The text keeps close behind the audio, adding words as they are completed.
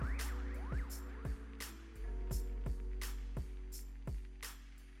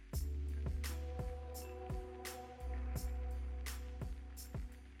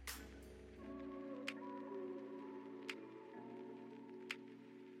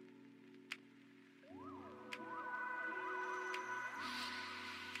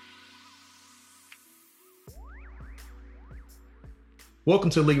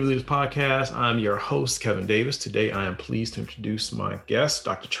Welcome to the League of Leaders podcast. I'm your host, Kevin Davis. Today, I am pleased to introduce my guest,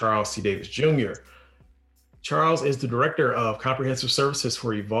 Dr. Charles C. Davis Jr. Charles is the Director of Comprehensive Services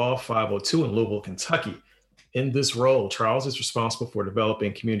for Evolve 502 in Louisville, Kentucky. In this role, Charles is responsible for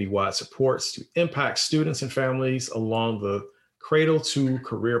developing community-wide supports to impact students and families along the cradle to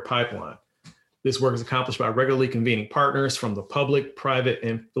career pipeline. This work is accomplished by regularly convening partners from the public, private,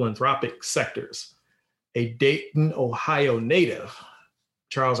 and philanthropic sectors. A Dayton, Ohio native,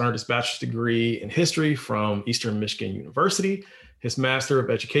 Charles earned his bachelor's degree in history from Eastern Michigan University, his Master of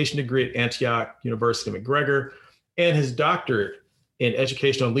Education degree at Antioch University McGregor, and his doctorate in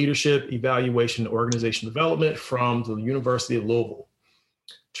educational leadership, evaluation, and organizational development from the University of Louisville.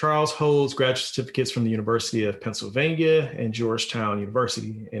 Charles holds graduate certificates from the University of Pennsylvania and Georgetown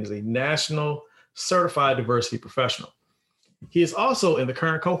University and is a national certified diversity professional. He is also in the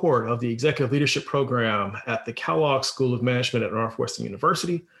current cohort of the Executive Leadership Program at the Kellogg School of Management at Northwestern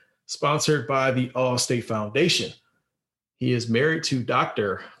University, sponsored by the All-State Foundation. He is married to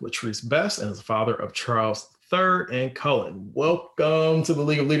Dr. Latrice Best and is the father of Charles III and Cullen. Welcome to the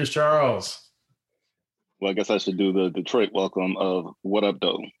League of Leaders, Charles. Well, I guess I should do the Detroit welcome of what up,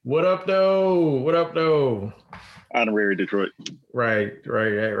 though? What up, though? What up, though? Honorary Detroit. Right.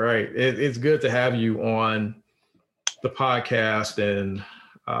 It's good to have you on the podcast, and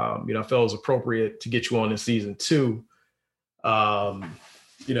I felt it was appropriate to get you on in season 2. So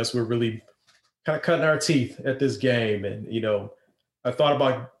we're really kind of cutting our teeth at this game, and I thought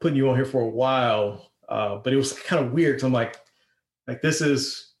about putting you on here for a while, but it was kind of weird because I'm like this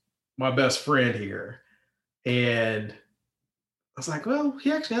is my best friend here, and I was like, well,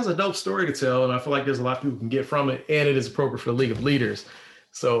 he actually has a dope story to tell, and I feel like there's a lot of people can get from it, and it is appropriate for the League of Leaders.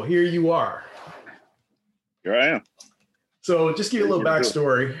 So here you are. Here I am. So just give you a little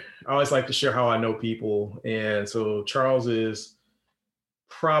backstory. I always like to share how I know people. And so Charles is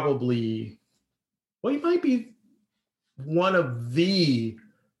probably, he might be one of the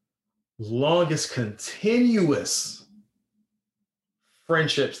longest continuous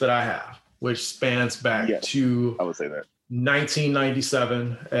friendships that I have, which spans back to I would say that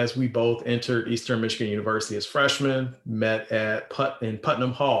 1997, as we both entered Eastern Michigan University as freshmen, met in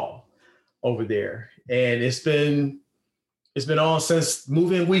Putnam Hall over there. And it's been on since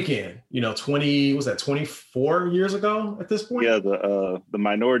move-in weekend, 24 years ago at this point? Yeah, the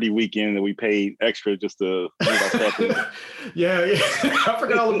minority weekend that we paid extra just to move our stuff in. Yeah. I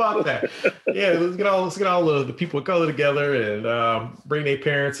forgot all about that. Yeah, let's get all the people of color together and bring their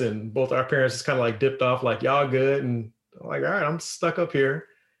parents, and both our parents just kind of like dipped off like, y'all good? And I'm like, all right, I'm stuck up here.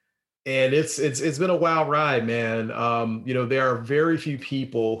 And it's been a wild ride, man. There are very few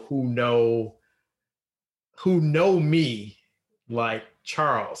people who know me like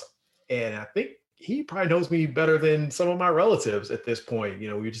Charles. And I think he probably knows me better than some of my relatives at this point.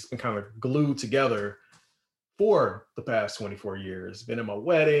 We've just been kind of glued together for the past 24 years. Been in my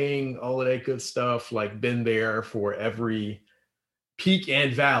wedding, all of that good stuff, like been there for every peak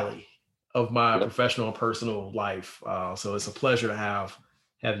and valley of my professional and personal life. So it's a pleasure to have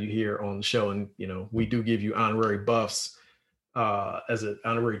you here on the show. And, we do give you honorary buffs as an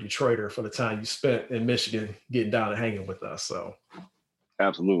honorary Detroiter for the time you spent in Michigan getting down and hanging with us. So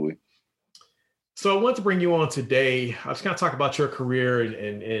absolutely. So I want to bring you on today. I was going to talk about your career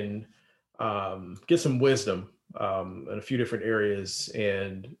and get some wisdom in a few different areas.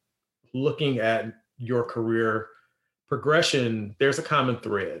 And looking at your career progression, there's a common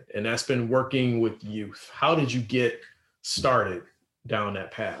thread, and that's been working with youth. How did you get started down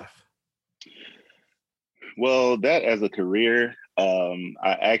that path? Well, that as a career, going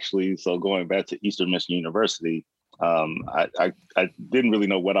back to Eastern Michigan University, I didn't really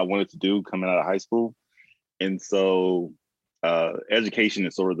know what I wanted to do coming out of high school. And so education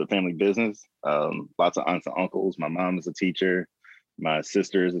is sort of the family business. Lots of aunts and uncles. My mom is a teacher. My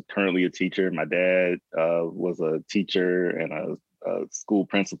sister is currently a teacher. My dad was a teacher and a school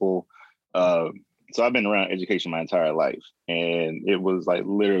principal. So I've been around education my entire life, and it was like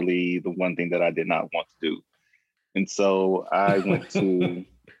literally the one thing that I did not want to do. And so I went to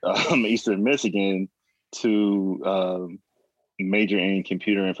Eastern Michigan to major in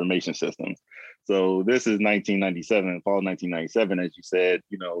computer information systems. So this is 1997, fall 1997, as you said.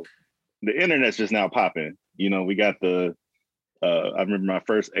 The internet's just now popping. We got I remember my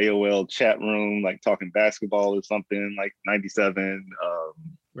first AOL chat room, like talking basketball or something, like 97.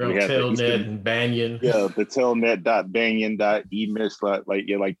 We had Telnet and Banyan. Yeah, the telnet.banyan.emis,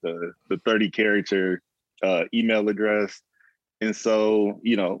 like the 30 character email address. And so,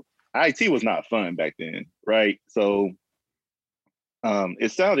 IT was not fun back then, right? So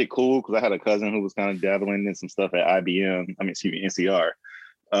It sounded cool because I had a cousin who was kind of dabbling in some stuff at IBM. I mean, excuse me, NCR.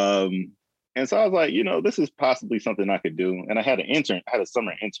 Um, and so I was like, this is possibly something I could do. And I had a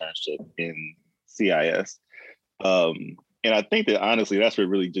summer internship in CIS. And I think that honestly, that's what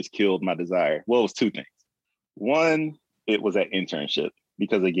really just killed my desire. Well, it was two things. One, it was that internship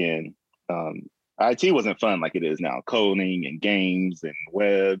because again, IT wasn't fun like it is now. Coding and games and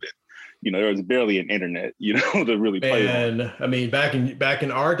web, and there was barely an internet, to really play on. And I mean, back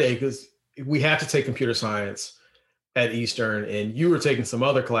in our day, because we had to take computer science at Eastern, and you were taking some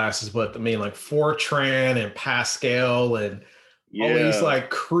other classes, but I mean, like Fortran and Pascal and all these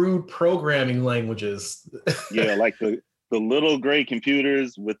like crude programming languages. Yeah, like the little gray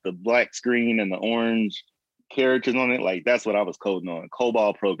computers with the black screen and the orange characters on it. Like that's what I was coding on,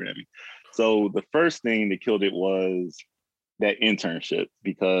 COBOL programming. So the first thing that killed it was that internship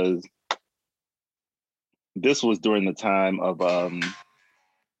because this was during the time of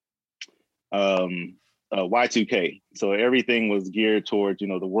Y2K. So everything was geared towards,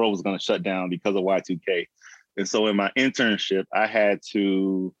 the world was going to shut down because of Y2K. And so in my internship, I had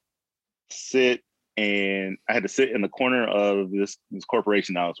to sit in the corner of this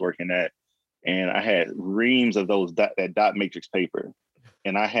corporation I was working at. And I had reams of that dot matrix paper.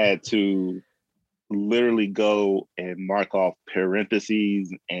 And I had to literally go and mark off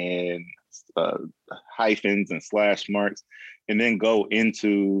parentheses and hyphens and slash marks, and then go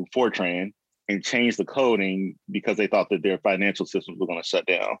into Fortran and change the coding because they thought that their financial systems were going to shut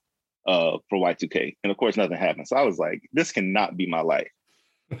down for Y2K. And of course, nothing happened. So I was like, this cannot be my life.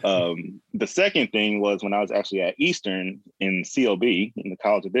 The second thing was when I was actually at Eastern in COB, in the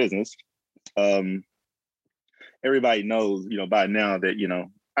College of Business, everybody knows, by now that,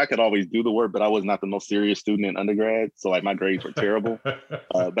 I could always do the work, but I was not the most serious student in undergrad. So like my grades were terrible,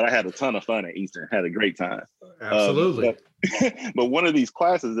 but I had a ton of fun at Eastern, had a great time. Absolutely. But one of these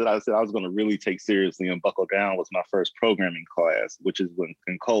classes that I said I was going to really take seriously and buckle down was my first programming class, which is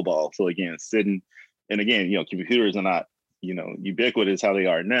in COBOL. So again, computers are not, ubiquitous how they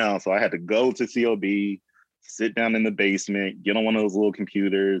are now. So I had to go to COB, sit down in the basement, get on one of those little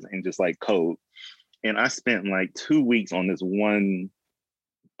computers and just like code. And I spent like 2 weeks on this one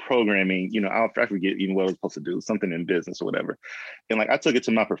programming, I forget even what I was supposed to do, something in business or whatever. And like, I took it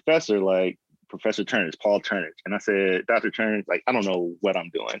to my professor, like Professor Turnage, Paul Turnage. And I said, Dr. Turnage, like, I don't know what I'm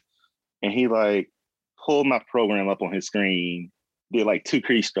doing. And he like pulled my program up on his screen, did like 2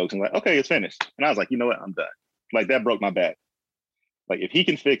 keystrokes and like, okay, it's finished. And I was like, you know what? I'm done. Like that broke my back. Like if he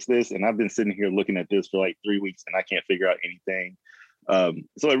can fix this, and I've been sitting here looking at this for like 3 weeks and I can't figure out anything.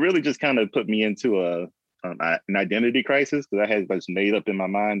 So it really just kind of put me into an identity crisis because I had just made up in my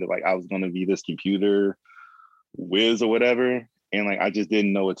mind that like I was going to be this computer whiz or whatever, and like I just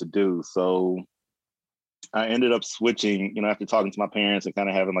didn't know what to do. So I ended up switching, after talking to my parents and kind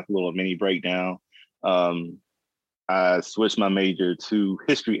of having like a little mini breakdown. I switched my major to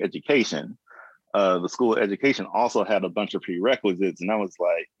history education. The School of Education also had a bunch of prerequisites, and I was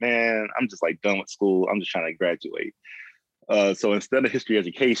like, man, I'm just like done with school. I'm just trying to graduate. So instead of history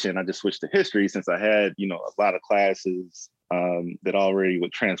education, I just switched to history since I had, a lot of classes that already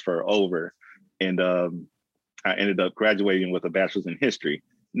would transfer over. And I ended up graduating with a bachelor's in history,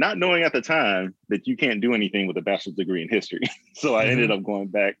 not knowing at the time that you can't do anything with a bachelor's degree in history. So I ended up going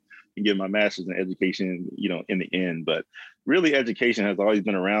back and getting my master's in education, in the end. But really, education has always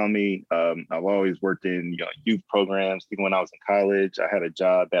been around me. I've always worked in youth programs. Even when I was in college, I had a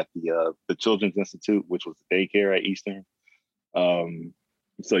job at the Children's Institute, which was daycare at Eastern.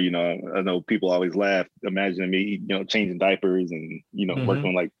 So, I know people always laugh, imagining me, changing diapers and, working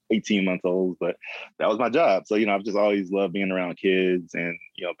with like 18-month-olds, but that was my job. So, I've just always loved being around kids and,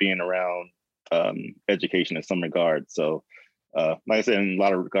 being around education in some regards. So, like I said, in a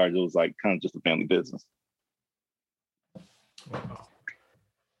lot of regards, it was like kind of just a family business. Wow.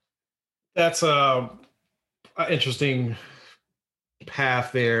 That's an interesting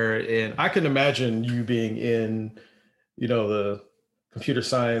path there. And I can imagine you being in, the computer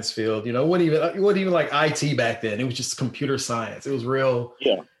science field, it wasn't even like IT back then. It was just computer science. It was real.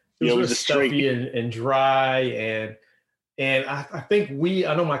 Yeah. It was just stuffy and dry. And I think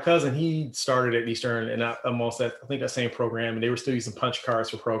I know my cousin, he started at Eastern and I'm also at, I think, that same program, and they were still using punch cards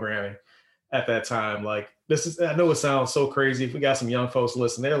for programming at that time. Like I know it sounds so crazy. If we got some young folks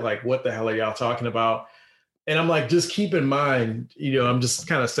listening, they're like, what the hell are y'all talking about? And I'm like, just keep in mind, I'm just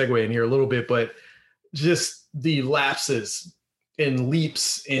kind of segueing here a little bit, but just the lapses and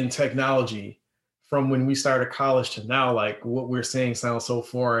leaps in technology from when we started college to now, like what we're saying sounds so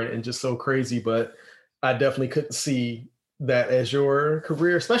foreign and just so crazy, but I definitely couldn't see that as your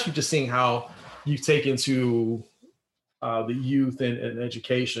career, especially just seeing how you've taken to the youth and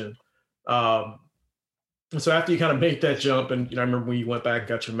education. And so after you kind of make that jump, and I remember when you went back and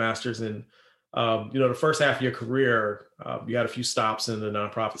got your master's, and the first half of your career, you had a few stops in the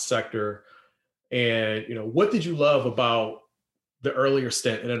nonprofit sector. And what did you love about the earlier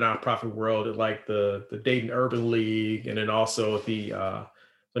stint in the nonprofit world at like the Dayton Urban League, and then also at the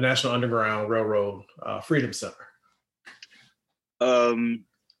National Underground Railroad Freedom Center?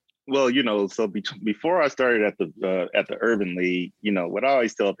 Well, so before I started at the Urban League, what I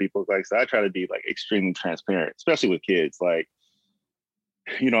always tell people is like, so I try to be like extremely transparent, especially with kids. Like,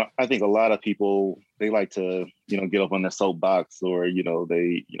 I think a lot of people, they like to, get up on their soapbox, or,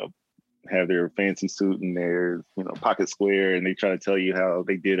 they, have their fancy suit and their, pocket square, and they try to tell you how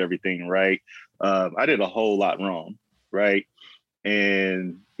they did everything right. I did a whole lot wrong, right?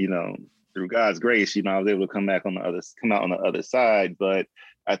 And, through God's grace, I was able to come out on the other side. But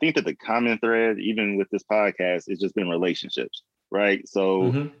I think that the common thread, even with this podcast, has just been relationships, right?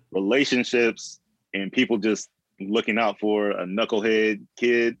 So relationships and people just looking out for a knucklehead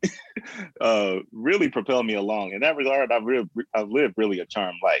kid really propelled me along. In that regard, I've lived really a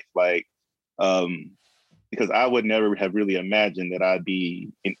charmed life, like, because I would never have really imagined that I'd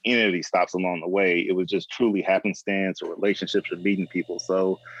be in any of these stops along the way. It was just truly happenstance or relationships or meeting people.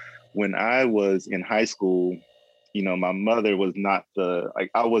 So when I was in high school, my mother was not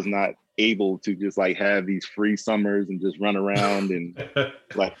I was not able to just like have these free summers and just run around and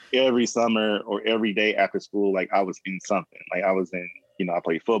like every summer or every day after school, like I was in something. Like I was in, I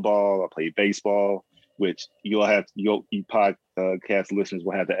played football, I played baseball, which you podcast listeners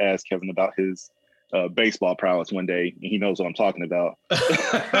will have to ask Kevin about his baseball prowess one day, and he knows what I'm talking about.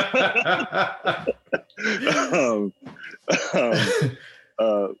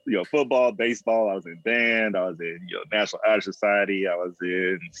 Football, baseball. I was in band. I was in National Honor Society. I was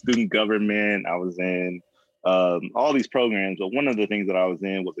in student government. I was in all these programs. But one of the things that I was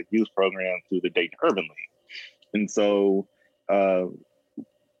in was a youth program through the Dayton Urban League. And so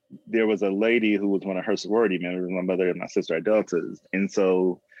there was a lady who was one of her sorority members. My mother and my sister are Deltas, and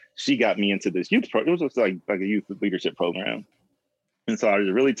so she got me into this youth program. It was just like a youth leadership program. And so I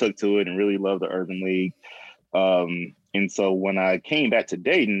just really took to it and really loved the Urban League. And so when I came back to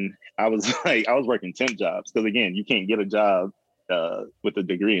Dayton, I was working temp jobs, because again, you can't get a job with a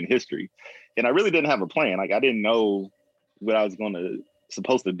degree in history. And I really didn't have a plan. Like I didn't know what I was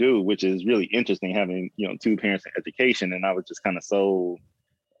supposed to do, which is really interesting, having, two parents in education. And I was just kind of so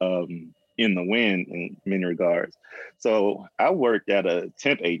in the wind in many regards. So I worked at a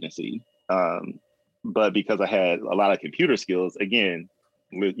temp agency, but because I had a lot of computer skills, again,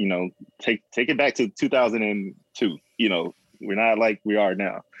 take it back to 2002. We're not like we are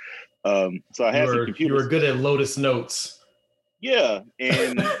now. So I had some computer. You were good at Lotus Notes. Yeah,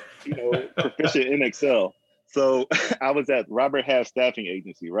 and proficient in Excel. So I was at Robert Half Staffing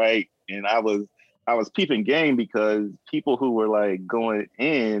Agency, right? And I was peeping game, because people who were like going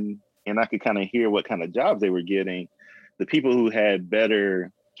in, and I could kind of hear what kind of jobs they were getting. The people who had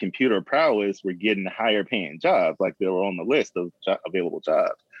better computer prowess were getting higher paying jobs, like they were on the list of available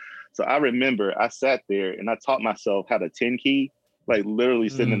jobs. So I remember I sat there and I taught myself how to 10 key, like literally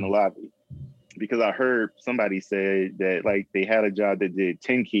sitting in the lobby, because I heard somebody say that like they had a job that did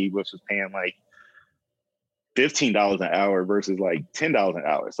 10 key, which was paying like $15 an hour versus like $10 an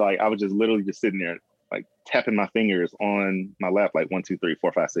hour. So I was just literally just sitting there, like tapping my fingers on my lap, like 1, 2, 3,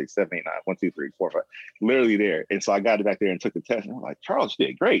 4, 5, 6, 7, 8, 9, 1, 2, 3, 4, 5, literally there. And so I got it back there and took the test, and I'm like, Charles, you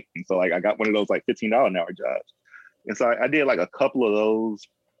did great. And so like I got one of those like $15 an hour jobs. And so I did like a couple of those,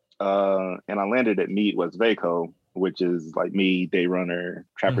 and I landed at Mead West Vaco, which is like Mead, Day Runner,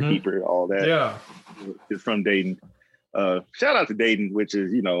 Trapper Keeper, all that. Yeah, it's from Dayton. Shout out to Dayton, which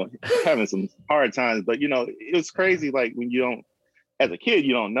is having some hard times, but it was crazy. Like when you don't, as a kid,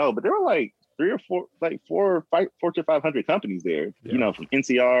 you don't know, but there were like 3 or 4, like 4 or 5 Fortune 500 companies there. Yeah. From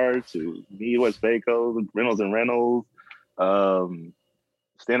NCR to Mead West Vaco, Reynolds and Reynolds,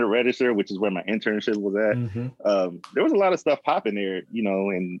 Standard Register, which is where my internship was at. There was a lot of stuff popping there,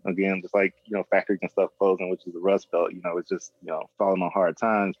 and again, just like, factories and stuff closing, which is the Rust Belt, it's just, falling on hard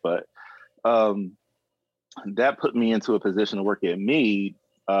times. But that put me into a position to work at Mead.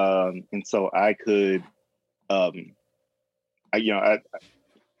 And so I could, I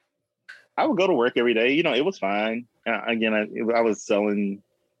would go to work every day. It was fine. Again, I was selling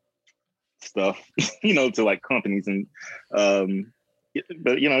stuff, to like companies, and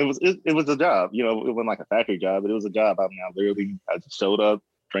but it was a job. It wasn't like a factory job, but it was a job. I just showed up,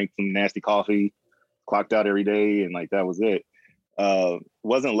 drank some nasty coffee, clocked out every day, and like that was it.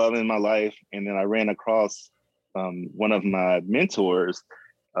 Wasn't loving my life, and then I ran across one of my mentors.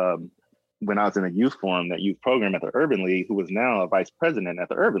 when I was in a youth forum, that youth program at the Urban League, who was now a vice president at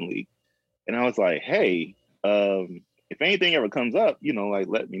the Urban League. And I was like, hey, if anything ever comes up, like,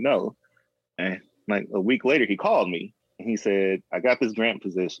 let me know. And like a week later, he called me and he said, I got this grant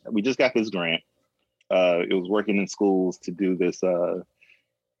position. We just got this grant. It was working in schools to do this, for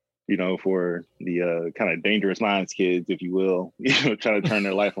the kind of dangerous minds kids, if you will, trying to turn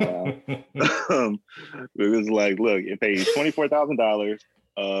their life around. It was like, look, it pays $24,000,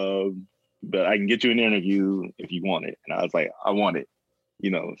 but I can get you an interview if you want it. And I was like, I want it.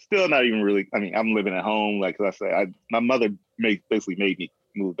 Still not even really. I mean, I'm living at home. Like I say, my mother basically made me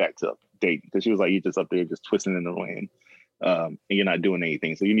move back to Dayton because she was like, you're just up there just twisting in the wind, and you're not doing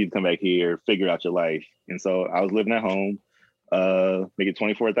anything. So you need to come back here, figure out your life. And so I was living at home, making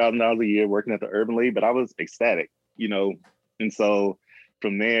 $24,000 a year, working at the Urban League, but I was ecstatic, And so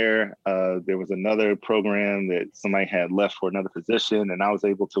from there, there was another program that somebody had left for another position, and I was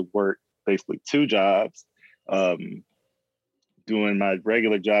able to work basically 2 jobs. Doing my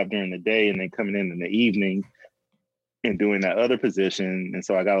regular job during the day and then coming in the evening and doing that other position. And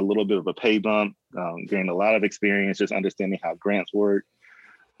so I got a little bit of a pay bump, gained a lot of experience, just understanding how grants work.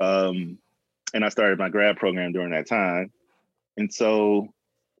 And I started my grad program during that time. And so,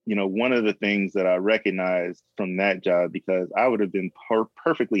 one of the things that I recognized from that job, because I would have been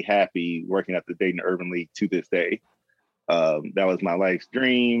perfectly happy working at the Dayton Urban League to this day. That was my life's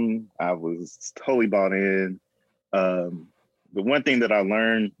dream. I was totally bought in. The one thing that I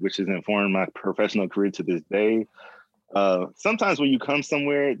learned, which has informed my professional career to this day, sometimes when you come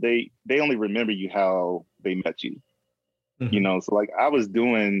somewhere, they only remember you how they met you. Mm-hmm. So like I was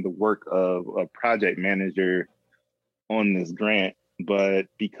doing the work of a project manager on this grant, but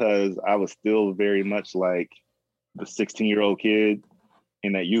because I was still very much like the 16-year-old kid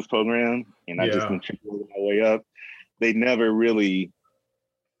in that youth program, and I just matriculated my way up, they never really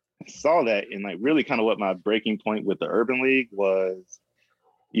saw that. And like really kind of what my breaking point with the Urban League was,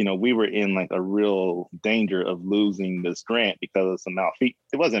 we were in like a real danger of losing this grant because of some it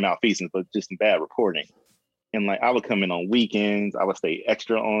wasn't malfeasance, but just some bad reporting. And like I would come in on weekends, I would stay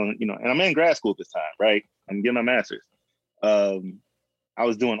extra on, and I'm in grad school at this time, right? I'm getting my master's. I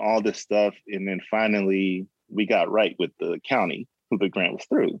was doing all this stuff, and then finally we got right with the county who the grant was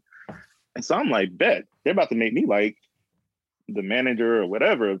through. And so I'm like, bet they're about to make me like the manager or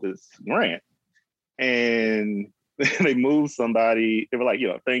whatever of this grant. And they moved somebody. They were like,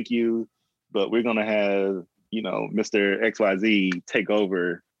 thank you, but we're going to have, Mr. XYZ take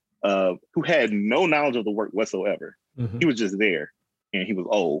over, who had no knowledge of the work whatsoever. Mm-hmm. He was just there and he was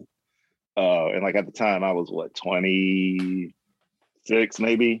old. And like at the time I was 26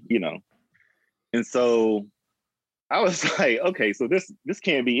 maybe, And so I was like, okay, so this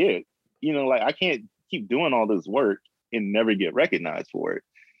can't be it. Like I can't keep doing all this work and never get recognized for it.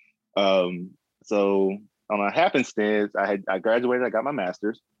 So on a happenstance, I graduated, I got my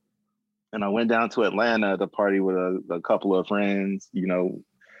master's, and I went down to Atlanta to party with a couple of friends,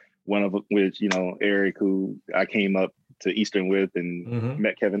 one of which, Eric, who I came up to Eastern with and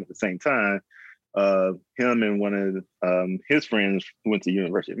met Kevin at the same time. Him and one of his friends who went to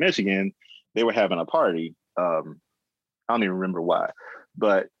University of Michigan, they were having a party. I don't even remember why,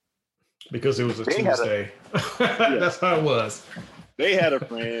 but because it was a Tuesday. That's how it was. They had a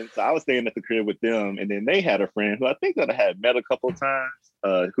friend, so I was staying at the crib with them, and then they had a friend who I think that I had met a couple of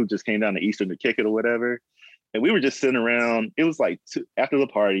times, who just came down to Eastern to kick it or whatever. And we were just sitting around. It was like after the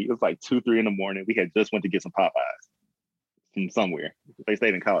party, it was like 2, 3 in the morning. We had just went to get some Popeyes from somewhere. They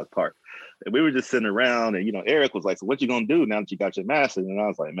stayed in College Park. And we were just sitting around, and, Eric was like, so what you going to do now that you got your master's? And I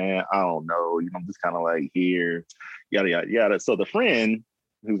was like, man, I don't know. I'm just kind of like here, yada, yada, yada. So the friend,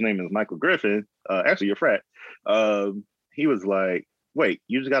 whose name is Michael Griffin, actually your frat, he was like, wait,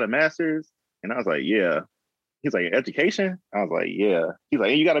 you just got a master's? And I was like, yeah. He's like, education? I was like, yeah. He's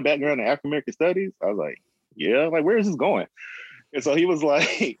like, hey, you got a background in African-American studies? I was like, yeah. Like, where is this going? And so he was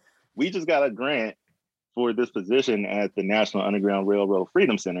like, we just got a grant for this position at the National Underground Railroad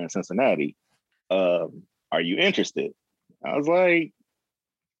Freedom Center in Cincinnati. Are you interested? I was like,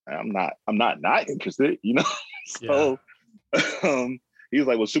 I'm not interested, So he was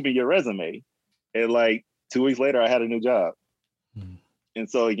like, well, shoot me your resume. And like 2 weeks later, I had a new job. Mm-hmm. And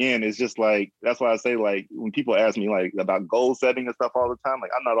so again, it's just like, that's why I say, like, when people ask me like about goal setting and stuff all the time,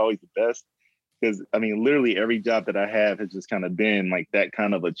 like I'm not always the best, because I mean, literally every job that I have has just kind of been like that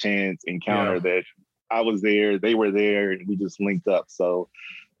kind of a chance encounter that I was there, they were there, and we just linked up. So,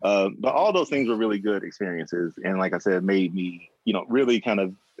 but all those things were really good experiences. And like I said, made me, really kind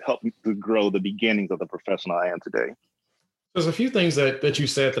of help me to grow the beginnings of the professional I am today. There's a few things that you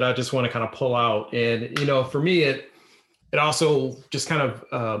said that I just want to kind of pull out. And, for me, it also just kind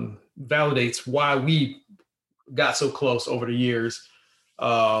of validates why we got so close over the years.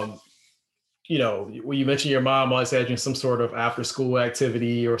 You know, when you mentioned your mom always had you in some sort of after school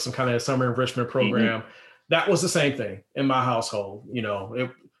activity or some kind of summer enrichment program, that was the same thing in my household.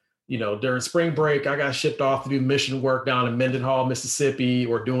 During spring break, I got shipped off to do mission work down in Mendenhall, Mississippi,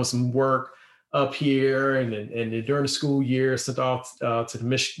 or doing some work up here. And then during the school year, sent off to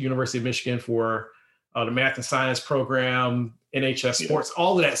the University of Michigan for the math and science program, NHS sports,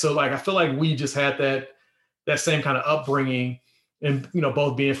 all of that. So like, I feel like we just had that same kind of upbringing, and,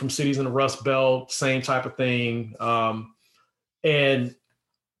 both being from cities in the Rust Belt, same type of thing. And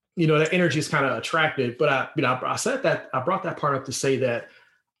that energy is kind of attracted, but I said that, I brought that part up to say that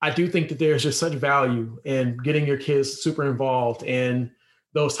I do think that there's just such value in getting your kids super involved in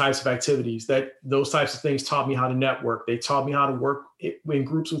those types of activities, that those types of things taught me how to network. They taught me how to work in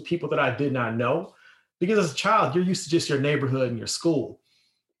groups with people that I did not know, because as a child, you're used to just your neighborhood and your school,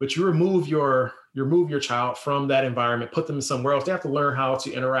 but you remove your child from that environment, put them somewhere else. They have to learn how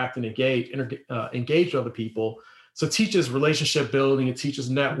to interact and engage with other people. So it teaches relationship building, it teaches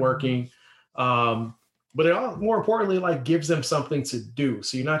networking, but it all, more importantly, like gives them something to do.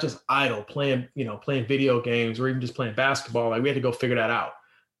 So you're not just idle playing video games or even just playing basketball. Like we had to go figure that out.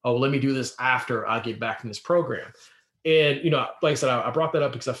 Oh, let me do this after I get back in this program. And, like I said, I brought that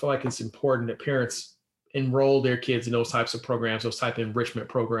up because I feel like it's important that parents enroll their kids in those types of programs, those type of enrichment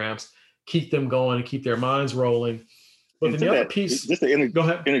programs, keep them going and keep their minds rolling. But the other piece, just to go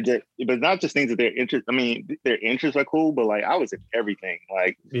ahead. Interject, but not just things that they're interested. I mean, their interests are cool, but like I was in everything.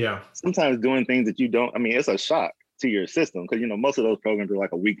 Like, sometimes doing things that you don't. I mean, it's a shock to your system because most of those programs are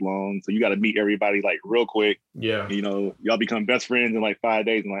like a week long, so you got to meet everybody like real quick. Yeah, y'all become best friends in like 5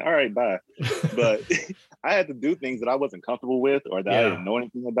 days. I'm like, all right, bye. But I had to do things that I wasn't comfortable with or that I didn't know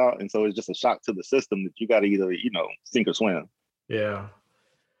anything about, and so it's just a shock to the system that you got to either sink or swim. Yeah,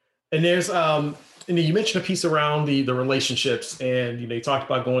 and there's and you mentioned a piece around the relationships, and you talked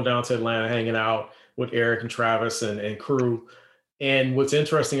about going down to Atlanta, hanging out with Eric and Travis and crew. And what's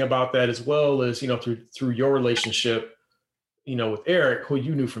interesting about that as well is through your relationship, with Eric, who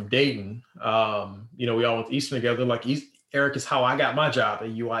you knew from Dayton. We all went to Eastern together. Like Eric is how I got my job at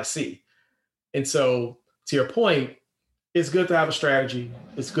UIC. And so, to your point, it's good to have a strategy.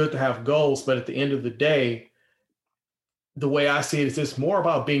 It's good to have goals, but at the end of the day, the way I see it is it's more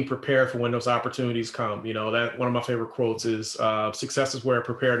about being prepared for when those opportunities come. That one of my favorite quotes is success is where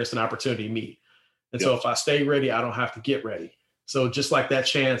preparedness and opportunity meet. And so if I stay ready, I don't have to get ready. So just like that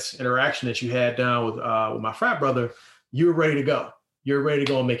chance interaction that you had down with my frat brother, you're ready to go. You're ready to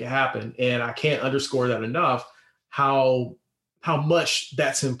go and make it happen. And I can't underscore that enough, how much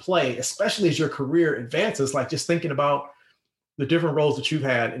that's in play, especially as your career advances. Like just thinking about the different roles that you've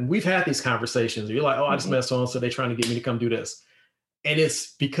had. And we've had these conversations. You're like, oh, I just met so-and-so, they're trying to get me to come do this. And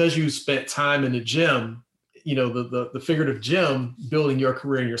it's because you spent time in the gym, the figurative gym, building your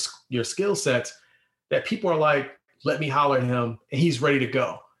career and your skill sets, that people are like, let me holler at him and he's ready to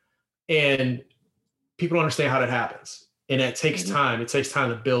go. And people don't understand how that happens. And that takes time. It takes time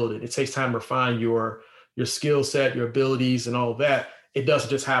to build it. It takes time to refine your skill set, your abilities and all of that. It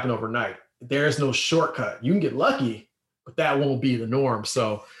doesn't just happen overnight. There is no shortcut. You can get lucky, but that won't be the norm.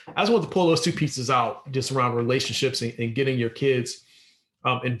 So I just want to pull those two pieces out just around relationships and getting your kids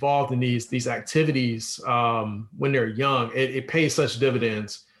involved in these activities when they're young. It pays such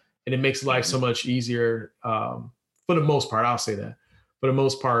dividends and it makes life so much easier for the most part. I'll say that for the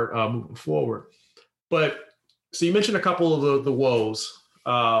most part moving forward. But so you mentioned a couple of the woes,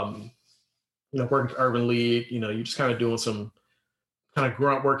 working at Urban League, you're just kind of doing some kind of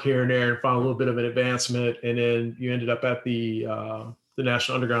grunt work here and there and found a little bit of an advancement. And then you ended up at the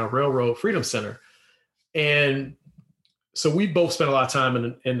National Underground Railroad Freedom Center. And so we both spent a lot of time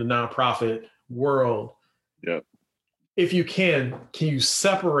in the nonprofit world. Yep. If you can you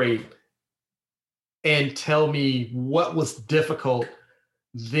separate and tell me what was difficult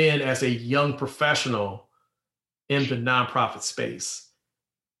then as a young professional in the nonprofit space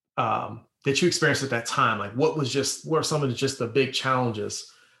that you experienced at that time? Like what are some of the big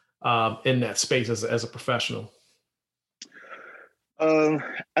challenges in that space as a professional?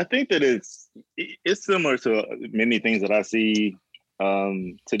 I think that it's similar to many things that I see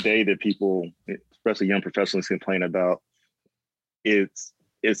today that people, especially young professionals, complain about.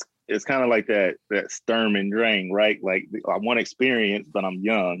 It's kind of like that Sturm and Drang, right? Like I want experience, but I'm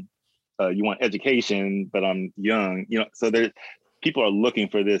young. You want education, but I'm young. So people are looking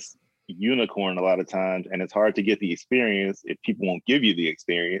for this unicorn a lot of times, and it's hard to get the experience if people won't give you the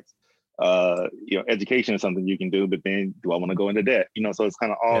experience. Education is something you can do, but then do I want to go into debt? So it's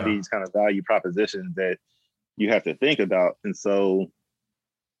kind of all these kind of value propositions that you have to think about. And so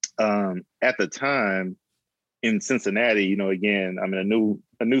At the time in Cincinnati, you know, again, I'm in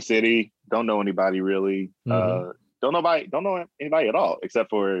a new city, don't know anybody really, don't know anybody at all, except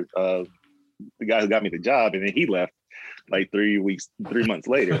for the guy who got me the job, and then he left like 3 months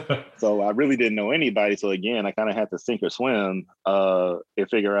later. So I really didn't know anybody. So again, I kind of had to sink or swim and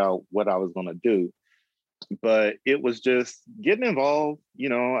figure out what I was going to do. But it was just getting involved. You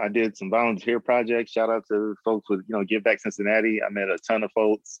know, I did some volunteer projects. Shout out to folks with, you know, Give Back Cincinnati. I met a ton of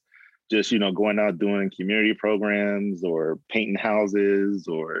folks just, you know, going out doing community programs or painting houses,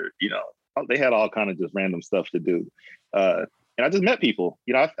 or, you know, they had all kind of just random stuff to do. And I just met people.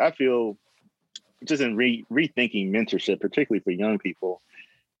 You know, I feel just in rethinking mentorship, particularly for young people,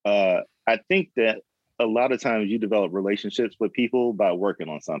 I think that a lot of times you develop relationships with people by working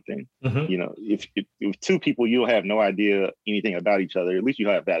on something. You know, if two people, you'll have no idea anything about each other, at least you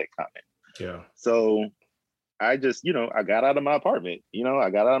have that in common. Yeah. So I just, you know, I got out of my apartment.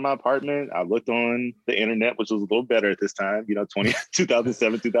 I looked on the internet, which was a little better at this time, you know,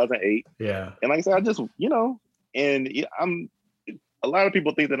 2007, 2008. Yeah. And like I said, I just, you know, and a lot of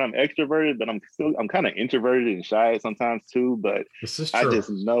people think that I'm extroverted, but I'm kind of introverted and shy sometimes too. But this is true. I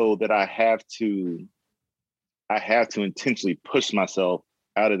just know that I have to intentionally push myself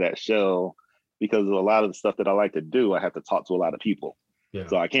out of that shell, because of a lot of the stuff that I like to do, I have to talk to a lot of people. Yeah.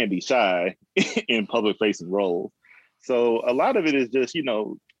 So I can't be shy in public facing roles. So a lot of it is just, you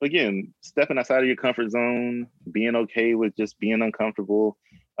know, again, stepping outside of your comfort zone, being okay with just being uncomfortable.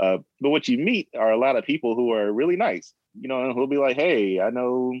 But what you meet are a lot of people who are really nice, you know, and who'll be like, hey, I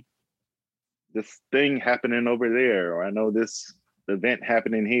know this thing happening over there, or I know this event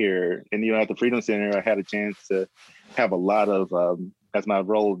happening here. And, you know, at the Freedom Center, I had a chance to have a lot of, as my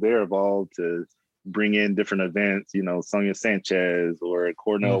role there evolved, to bring in different events, you know, Sonia Sanchez or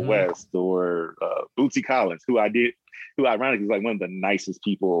Cornel West or Bootsy Collins, who ironically is like one of the nicest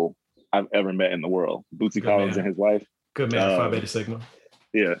people I've ever met in the world. Bootsy Collins and his wife. Good man, Phi Beta Sigma.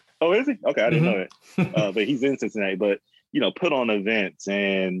 Yeah. Oh, is he? Okay, I didn't know it. But he's in Cincinnati. But, you know, put on events.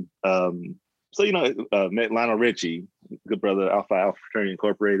 And so, you know, met Lionel Richie, good brother, Alpha Fraternity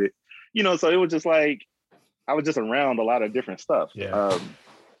Incorporated. You know, so it was just like, I was just around a lot of different stuff. Yeah.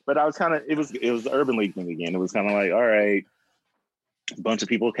 But I was kind of, it was the Urban League thing again. It was kind of like, all right, a bunch of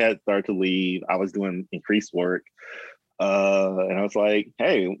people had started to leave. I was doing increased work. And I was like,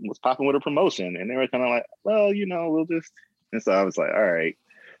 hey, what's popping with a promotion? And they were kind of like, well, you know, we'll just, and so I was like, all right.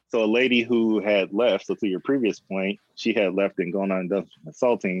 So a lady who had left, so to your previous point, she had left and gone on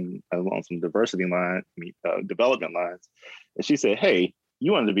consulting on some diversity development lines. And she said, hey,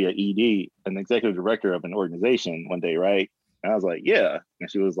 you wanted to be an ED, an executive director of an organization one day, right? And I was like, yeah.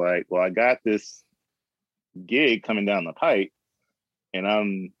 And she was like, well, I got this gig coming down the pipe and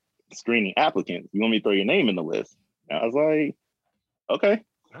I'm screening applicants. You want me to throw your name in the list? And I was like, okay.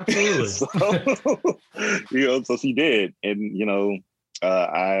 Absolutely. So, you know, so she did. And, you know,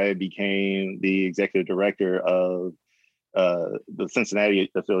 I became the executive director of the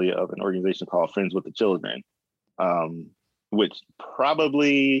Cincinnati affiliate of an organization called Friends with the Children, which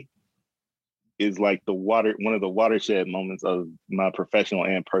probably is like one of the watershed moments of my professional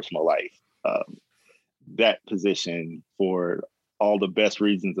and personal life. That position, for all the best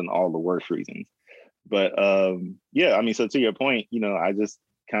reasons and all the worst reasons. But yeah, I mean, so to your point, you know, I just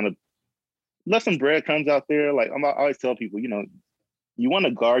kind of left some breadcrumbs out there. Like I always tell people, you know, you want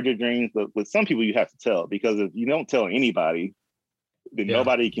to guard your dreams, but with some people you have to tell, because if you don't tell anybody, then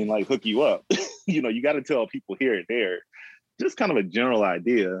nobody can like hook you up. You know, you got to tell people here and there, just kind of a general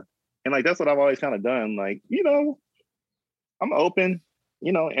idea. And like, that's what I've always kind of done. Like, you know, I'm open,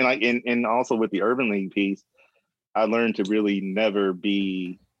 you know, and like, and also with the Urban League piece, I learned to really never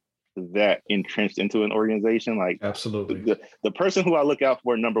be that entrenched into an organization. Like, absolutely, the person who I look out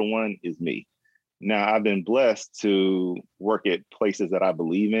for, number one, is me. Now, I've been blessed to work at places that I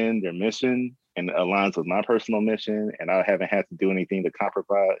believe in, their mission, and aligns with my personal mission, and I haven't had to do anything to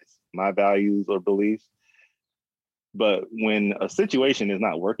compromise my values or beliefs. But when a situation is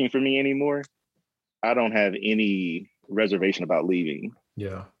not working for me anymore, I don't have any reservation about leaving.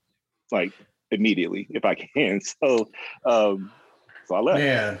 Yeah. Like immediately, if I can. So I left.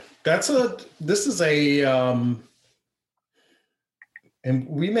 Man, this is and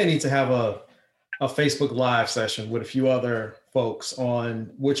we may need to have a Facebook Live session with a few other folks on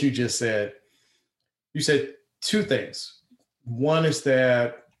what you just said. You said two things. One is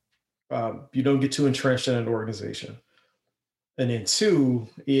that you don't get too entrenched in an organization. And then two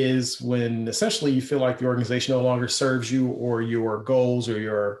is when essentially you feel like the organization no longer serves you or your goals or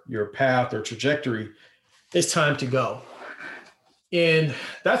your path or trajectory, it's time to go. And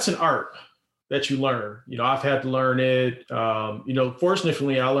that's an art. that you learn. I've had to learn it.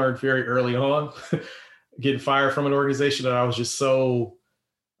 Fortunately, I learned very early on, getting fired from an organization that I was just so,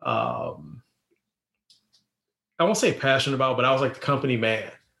 I won't say passionate about, but I was like the company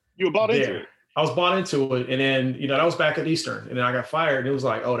man. You were bought into it. I was bought into it. And then, that was back at Eastern. And then I got fired. And it was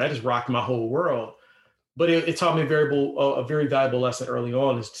like, oh, that just rocked my whole world. But it taught me a very valuable lesson early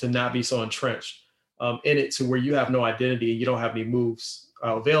on, is to not be so entrenched in it, to where you have no identity and you don't have any moves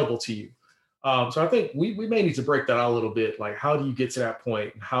available to you. So I think we may need to break that out a little bit. Like, how do you get to that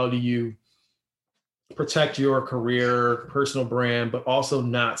point? How do you protect your career, personal brand, but also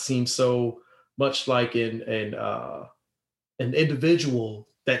not seem so much like an individual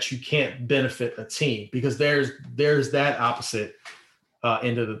that you can't benefit a team? Because there's that opposite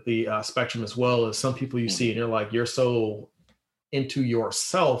end of the spectrum, as well, as some people you see and you're like, you're so into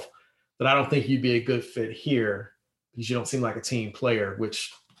yourself that I don't think you'd be a good fit here, because you don't seem like a team player,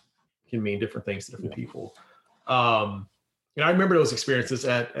 which can mean different things to different people. I remember those experiences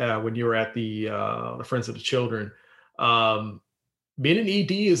at when you were at the Friends of the Children. Being an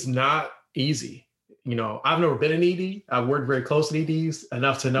ED is not easy. I've never been an ED. I've worked very close to EDs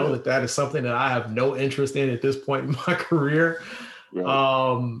enough to know that is something that I have no interest in at this point in my career.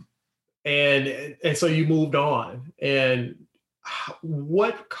 Right. And so you moved on. And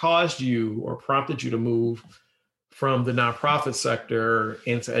what caused you or prompted you to move from the nonprofit sector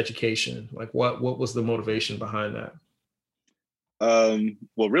into education? Like, what was the motivation behind that?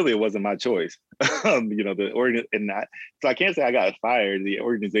 Well, really, it wasn't my choice. So I can't say I got fired. The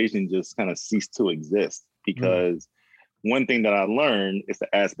organization just kind of ceased to exist, because one thing that I learned is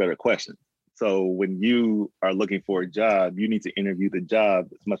to ask better questions. So when you are looking for a job, you need to interview the job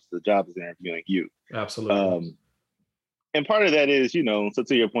as much as the job is interviewing you. Absolutely. And part of that is, so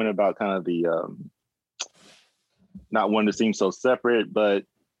to your point about kind of the not wanting to seem so separate, but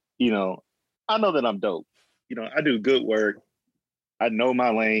I know that I'm dope. I do good work. I know my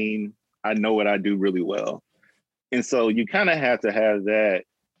lane. I know what I do really well. And so you kind of have to have that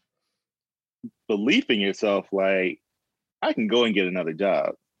belief in yourself, like, I can go and get another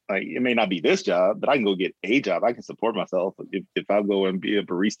job. Like, it may not be this job, but I can go get a job. I can support myself. If I go and be a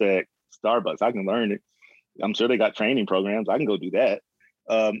barista at Starbucks, I can learn it. I'm sure they got training programs. I can go do that.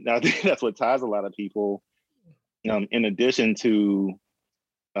 Now, I think that's what ties a lot of people, in addition to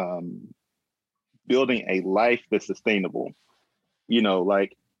building a life that's sustainable.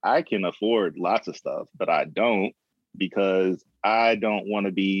 Like, I can afford lots of stuff, but I don't, because I don't want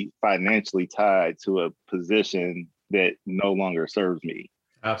to be financially tied to a position that no longer serves me.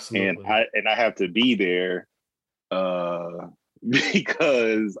 Absolutely. And I have to be there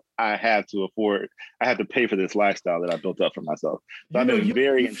because I have to pay for this lifestyle that I built up for myself. So I've been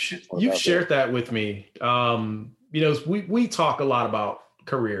you've shared that with me. We talk a lot about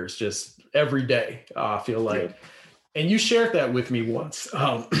careers just every day. I feel like. Yeah. And you shared that with me once.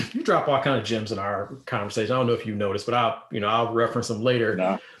 You drop all kind of gems in our conversation. I don't know if you noticed, but I'll reference them later.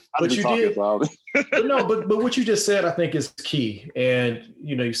 No, but you did. but what you just said, I think, is key. And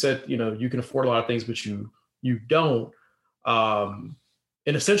you said you can afford a lot of things, but you don't. And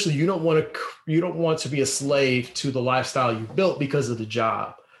essentially, you don't want to be a slave to the lifestyle you built because of the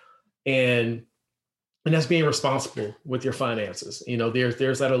job, and that's being responsible with your finances.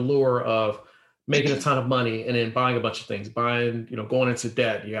 There's that allure of making a ton of money and then buying a bunch of things, going into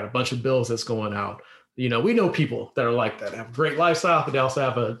debt. You got a bunch of bills that's going out. We know people that are like that, have a great lifestyle, but they also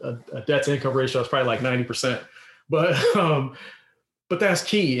have a debt to income ratio that's probably like 90%. But that's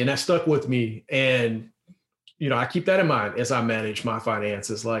key. And that stuck with me. And, I keep that in mind as I manage my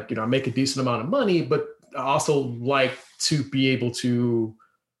finances. Like, I make a decent amount of money, but I also like to be able to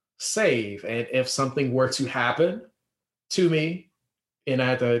save. And if something were to happen to me and I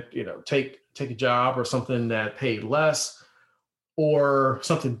had to, take a job or something that paid less, or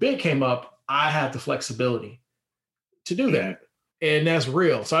something big came up, I had the flexibility to do that. And that's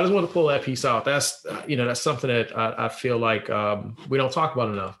real. So I just want to pull that piece out. That's, that's something that I feel like we don't talk about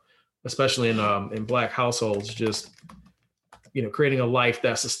enough, especially in Black households, just, creating a life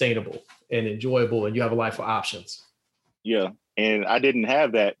that's sustainable and enjoyable, and you have a life of options. Yeah. And I didn't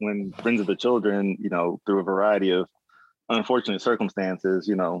have that when Friends of the Children, through a variety of unfortunate circumstances,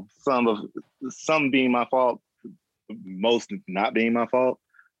 some being my fault, most not being my fault.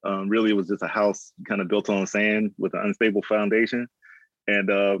 Really, it was just a house kind of built on sand with an unstable foundation,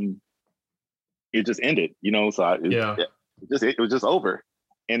 and it just ended. So it was just over.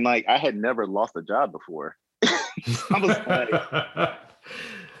 And like, I had never lost a job before. I was like,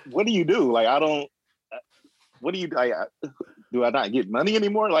 what do you do? Like, what do you? Do I not get money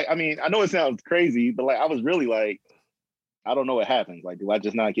anymore? Like, I mean, I know it sounds crazy, but like, I was really like, I don't know what happens. Like, do I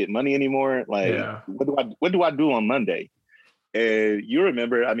just not get money anymore? Like, Yeah. what do I do on Monday? And you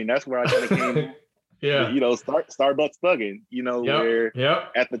remember, I mean, that's where I kind of came, Yeah. Starbucks thugging, Yep. where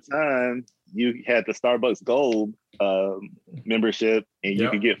Yep. at the time you had the Starbucks Gold membership and you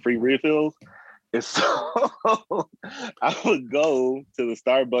could Yep. get free refills. And so I would go to the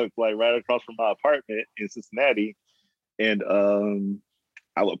Starbucks like right across from my apartment in Cincinnati, and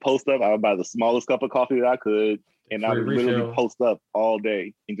I would post up. I would buy the smallest cup of coffee that I could, and I Free would literally refill. post up all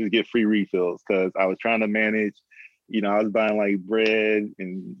day and just get free refills because I was trying to manage. I was buying like bread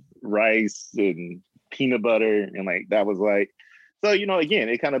and rice and peanut butter, and like that was like, so again,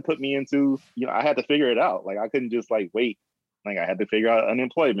 it kind of put me into, I had to figure it out. Like I couldn't just like wait. Like I had to figure out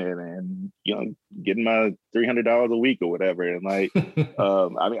unemployment and getting my $300 a week or whatever, and like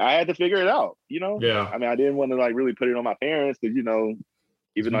I mean I had to figure it out. Yeah. I mean I didn't want to like really put it on my parents because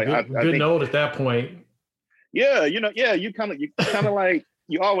even like I Good think note at that point. yeah you kind of like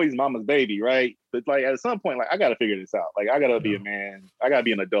you always mama's baby, right? But like at some point like I got to figure this out. Like I got to be a man. I got to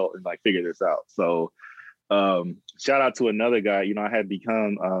be an adult and like figure this out. So shout out to another guy. I had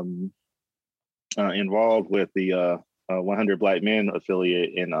become involved with the 100 Black Men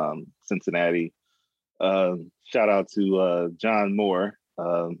affiliate in Cincinnati. Shout out to John Moore,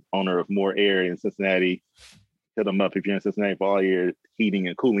 owner of Moore Air in Cincinnati. Hit him up if you're in Cincinnati for all your heating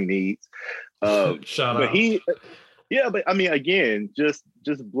and cooling needs. Shout but out. but I mean, again, just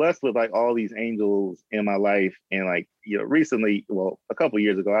blessed with like all these angels in my life, and like recently, well, a couple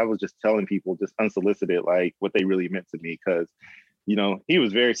years ago, I was just telling people just unsolicited like what they really meant to me because he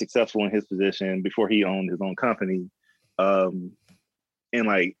was very successful in his position before he owned his own company. And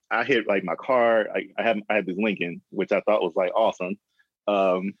like I hit like my car, I had this Lincoln, which I thought was like awesome,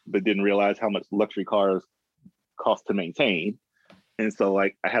 but didn't realize how much luxury cars cost to maintain. And so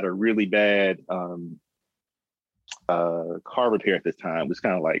like I had a really bad car repair at this time, which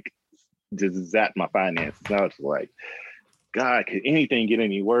kind of like just zapped my finances. And I was like, God, could anything get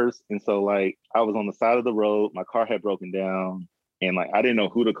any worse? And so like I was on the side of the road, my car had broken down, and like I didn't know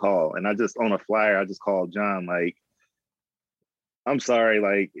who to call. And I just on a flyer, I just called John, like, I'm sorry,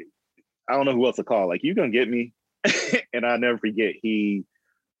 like, I don't know who else to call. Like, you gonna get me? And I'll never forget, he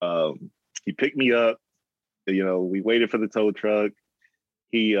picked me up. We waited for the tow truck.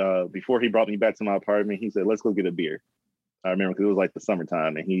 He before he brought me back to my apartment, he said, let's go get a beer. I remember because it was like the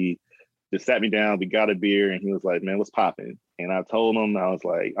summertime, and he just sat me down. We got a beer, and he was like, man, what's popping? And I told him, I was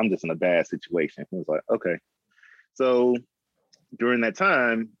like, I'm just in a bad situation. He was like, okay. So during that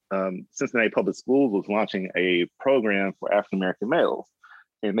time, Cincinnati Public Schools was launching a program for African American males,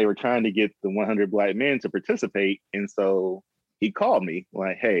 and they were trying to get the 100 Black men to participate. And so he called me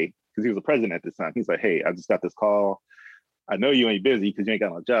like, hey, because he was the president at this time. He's like, hey, I just got this call. I know you ain't busy because you ain't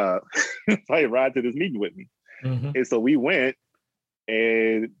got no job. So ride to this meeting with me. Mm-hmm. And so we went,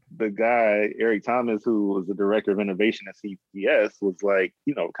 and the guy, Eric Thomas, who was the director of innovation at CPS, was like,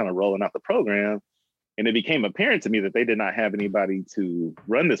 kind of rolling out the program. And it became apparent to me that they did not have anybody to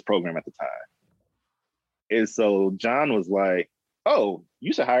run this program at the time. And so John was like, oh,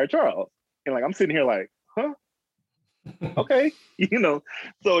 you should hire Charles. And like, I'm sitting here like, huh? Okay.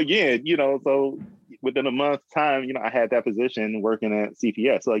 So again, so within a month's time, I had that position working at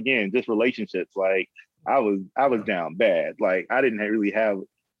CPS. So again, just relationships, like I was down bad. Like I didn't really have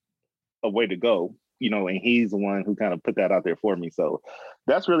a way to go, and he's the one who kind of put that out there for me. So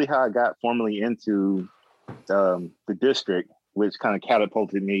that's really how I got formally into the district, which kind of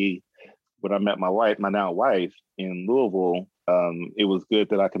catapulted me when I met my now wife in Louisville. It was good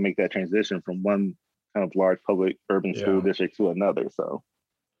that I could make that transition from one kind of large public urban school district to another.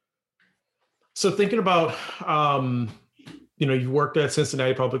 So thinking about, you've worked at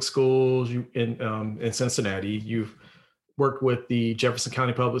Cincinnati Public Schools in Cincinnati. You've worked with the Jefferson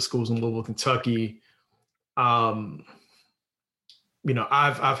County Public Schools in Louisville, Kentucky. I've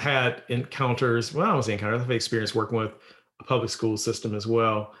had encounters. Well, I was encounters. I've had experience working with a public school system as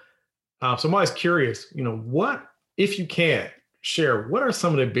well. So I'm always curious. What, if you can share, what are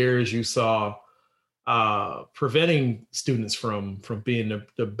some of the barriers you saw preventing students from being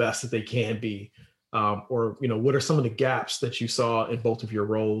the best that they can be, or what are some of the gaps that you saw in both of your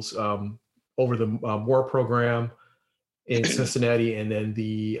roles over the WAR program in Cincinnati, and then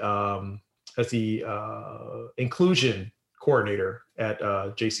as the inclusion coordinator at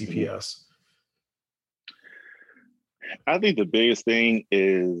JCPS? I think the biggest thing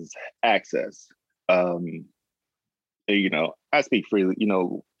is access. I speak freely.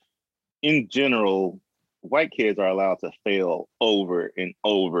 In general, white kids are allowed to fail over and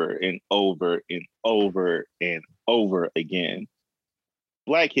over and over and over and over again.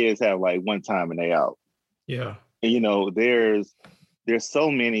 Black kids have like one time and they out. Yeah. And, there's so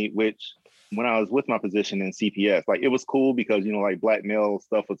many, which when I was with my position in CPS, like it was cool because, like black male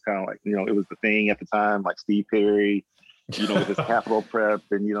stuff was kind of like, it was the thing at the time, like Steve Perry, with his capital prep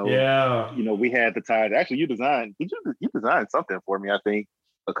and, we had the ties. Actually, you designed something for me, I think,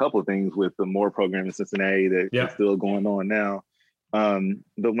 a couple of things with the Moore program in Cincinnati that is still going on now.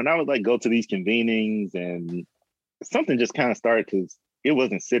 But when I would like go to these convenings and something just kind of started it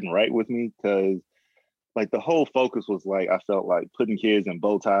wasn't sitting right with me because like the whole focus was like, I felt like putting kids in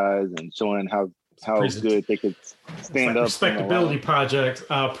bow ties and showing how good they could stand up. Respectability project,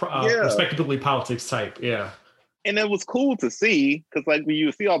 respectability politics type. Yeah. And it was cool to see because like when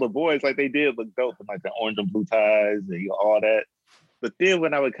you see all the boys, like they did look dope in like the orange and blue ties and all that. But then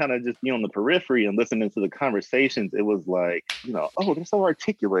when I would kind of just be on the periphery and listening to the conversations, it was like, oh, they're so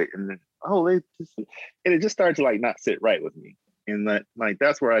articulate. And then, and it just started to like not sit right with me. And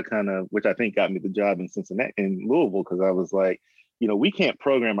that's where I kind of, which I think got me the job in Louisville, because I was like, we can't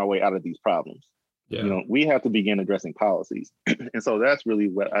program our way out of these problems. Yeah. We have to begin addressing policies. And so that's really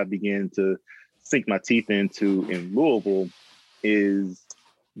what I began to sink my teeth into in Louisville, is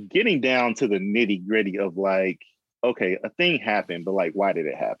getting down to the nitty gritty of like, okay, a thing happened, but like, why did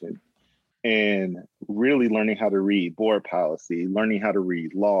it happen? And really learning how to read board policy, learning how to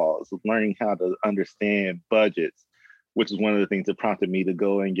read laws, learning how to understand budgets, which is one of the things that prompted me to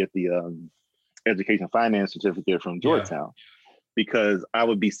go and get the education finance certificate from Georgetown, because I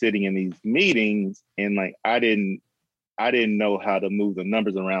would be sitting in these meetings and like, I didn't know how to move the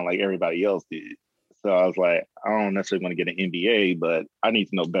numbers around like everybody else did. So I was like, I don't necessarily want to get an MBA, but I need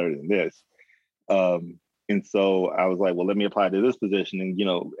to know better than this. And so I was like, well, let me apply to this position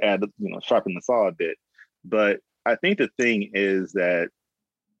and, add, sharpen the saw a bit. But I think the thing is that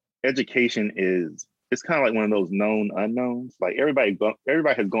education it's kind of like one of those known unknowns. Like everybody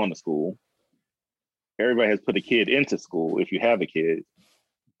has gone to school. Everybody has put a kid into school if you have a kid,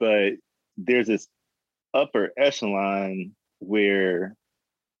 but there's this upper echelon where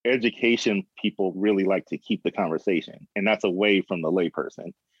education people really like to keep the conversation, and that's away from the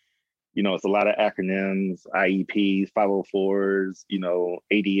layperson. It's a lot of acronyms, IEPs, 504s,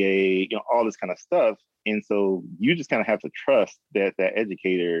 ADA, all this kind of stuff. And so you just kind of have to trust that that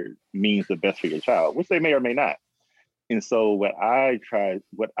educator means the best for your child, which they may or may not. And so what I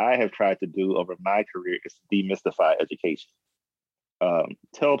have tried to do over my career is to demystify education.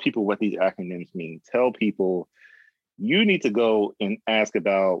 Tell people what these acronyms mean. Tell people you need to go and ask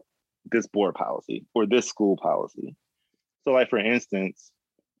about this board policy or this school policy. So like, for instance,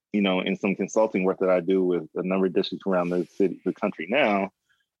 in some consulting work that I do with a number of districts around the country now,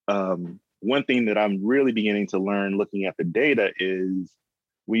 one thing that I'm really beginning to learn looking at the data is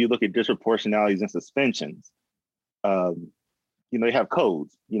when you look at disproportionalities and suspensions, they have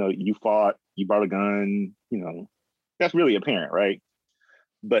codes. You fought, you brought a gun, that's really apparent, right?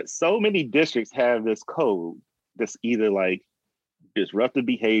 But so many districts have this code that's either like disruptive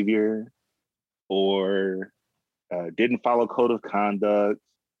behavior or didn't follow code of conduct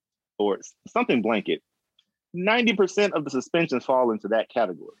or something blanket. 90% of the suspensions fall into that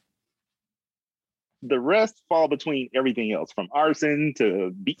category. The rest fall between everything else, from arson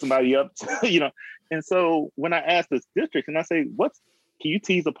to beat somebody up, And so when I ask this district and I say, can you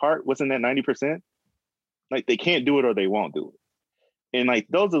tease apart what's in that 90%? Like, they can't do it or they won't do it. And like,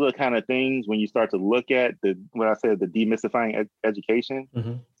 those are the kind of things when you start to look at the demystifying education,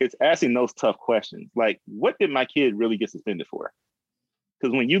 it's asking those tough questions. Like, what did my kid really get suspended for?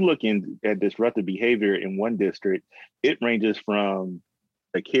 Because when you look at disruptive behavior in one district, it ranges from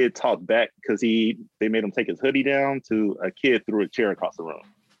a kid talked back because they made him take his hoodie down to a kid threw a chair across the room.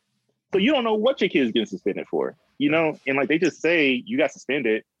 So you don't know what your kid's getting suspended for, and like they just say you got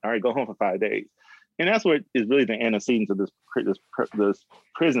suspended. All right, go home for 5 days. And that's what is really the antecedent of this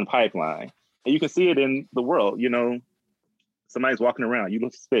prison pipeline. And you can see it in the world. Somebody's walking around, you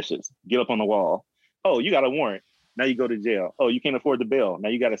look suspicious, get up on the wall. Oh, you got a warrant. Now you go to jail. Oh, you can't afford the bail. Now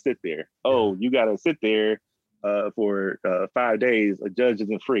you got to sit there. Oh, you got to sit there for 5 days. A judge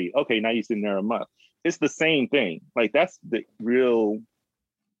isn't free. Okay, now you're sitting there a month. It's the same thing. Like, that's the real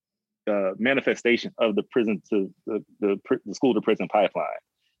manifestation of the prison to the school to prison pipeline,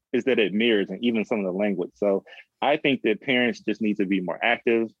 is that it mirrors, and even some of the language. So I think that parents just need to be more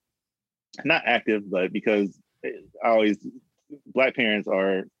active. Not active, but because Black parents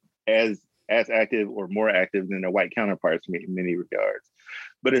are as active or more active than their white counterparts in many regards.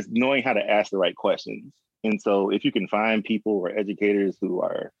 But it's knowing how to ask the right questions. And so if you can find people or educators who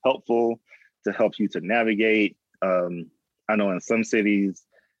are helpful to help you to navigate, I know in some cities,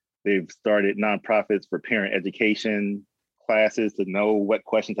 they've started nonprofits for parent education classes to know what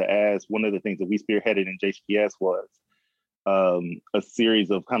question to ask. One of the things that we spearheaded in JCPS was a series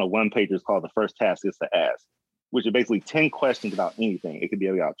of kind of one-pagers called The First Task is to Ask, which are basically 10 questions about anything. It could be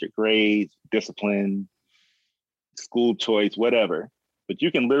about your grades, discipline, school choice, whatever. But you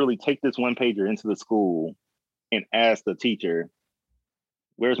can literally take this one-pager into the school and ask the teacher,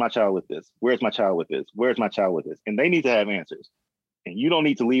 where's my child with this? Where's my child with this? Where's my child with this? And they need to have answers. And you don't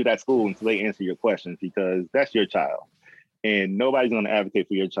need to leave that school until they answer your questions, because that's your child. And nobody's going to advocate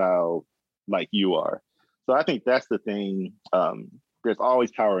for your child like you are. So I think that's the thing. There's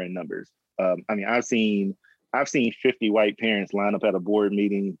always power in numbers. I mean, I've seen 50 white parents line up at a board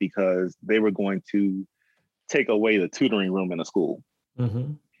meeting because they were going to take away the tutoring room in a school.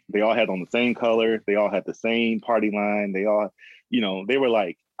 Mm-hmm. They all had on the same color. They all had the same party line. They all, they were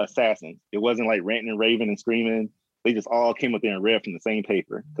like assassins. It wasn't like ranting and raving and screaming. They just all came up there and read from the same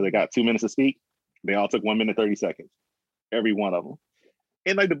paper because they got 2 minutes to speak. They all took 1 minute, 30 seconds, every one of them.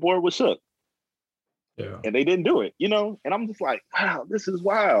 And like the board was shook. Yeah. And they didn't do it, and I'm just like, wow, this is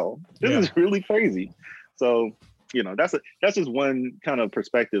wild. This is really crazy. So, that's just one kind of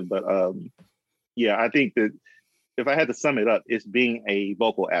perspective. But I think that if I had to sum it up, it's being a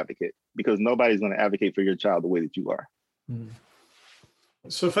vocal advocate, because nobody's going to advocate for your child the way that you are.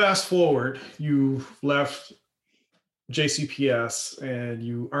 So fast forward, you left JCPS and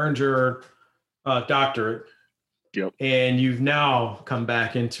you earned your doctorate. Yep. And you've now come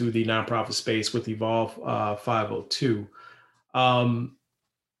back into the nonprofit space with Evolve 502.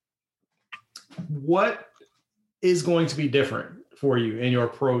 What is going to be different for you in your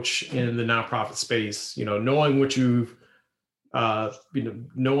approach in the nonprofit space? Knowing what you've,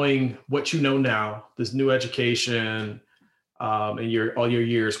 knowing what you know now, this new education, and all your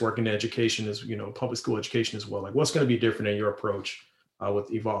years working in education is, public school education as well. Like, what's going to be different in your approach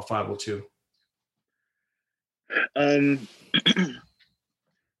with Evolve 502?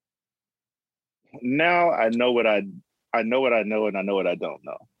 Now I know what I know, and I know what I don't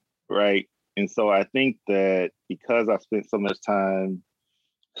know, right? And so I think that because I spent so much time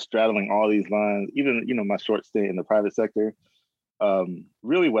straddling all these lines, even my short stint in the private sector,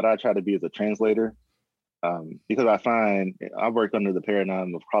 really what I try to be is a translator, because I find I work under the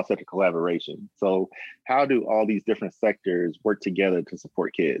paradigm of cross-sector collaboration. So how do all these different sectors work together to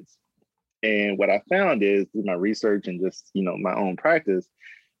support kids? And what I found is through my research and just, my own practice,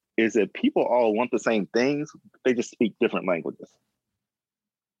 is that people all want the same things, they just speak different languages.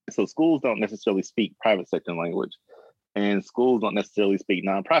 So schools don't necessarily speak private sector language, and schools don't necessarily speak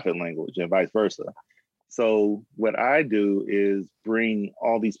nonprofit language, and vice versa. So what I do is bring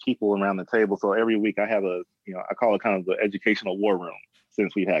all these people around the table. So every week I have I call it kind of the educational war room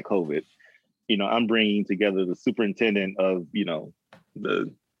since we've had COVID. I'm bringing together the superintendent of,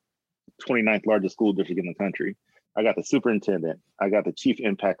 the 29th largest school district in the country. I got the superintendent. I got the chief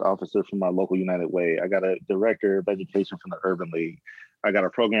impact officer from our local United Way. I got a director of education from the Urban League. I got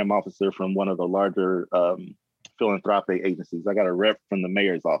a program officer from one of the larger philanthropic agencies. I got a rep from the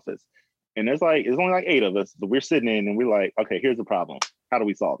mayor's office. And it's only like 8 of us, but we're sitting in and we're like, okay, here's the problem. How do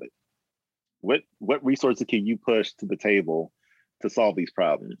we solve it? What resources can you push to the table to solve these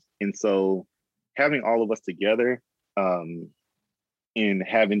problems? And so having all of us together, in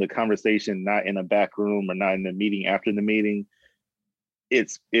having the conversation, not in a back room or not in the meeting after the meeting,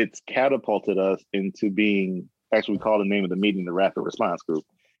 it's catapulted us into being, actually we call the name of the meeting the Rapid Response Group,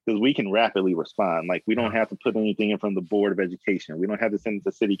 because we can rapidly respond. Like, we don't have to put anything in from the Board of Education. We don't have to send it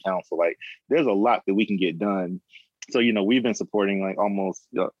to City Council. Like, there's a lot that we can get done. So, we've been supporting like almost,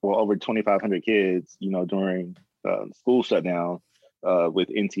 over 2,500 kids, during school shutdown. With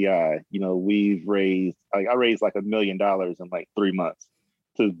NTI, we've raised, I raised like $1 million in like 3 months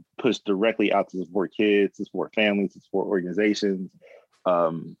to push directly out to support kids, to support families, to support organizations.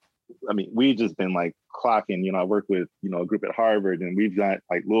 We've just been like clocking, I work with, a group at Harvard, and we've got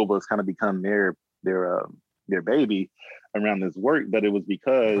like Louisville's kind of become their baby around this work. But it was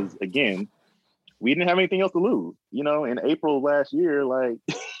because, again, we didn't have anything else to lose. In April of last year, like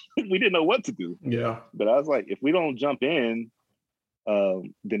we didn't know what to do. Yeah. But I was like, if we don't jump in,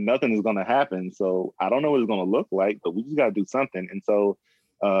 then nothing is going to happen. So I don't know what it's going to look like, but we just got to do something. And so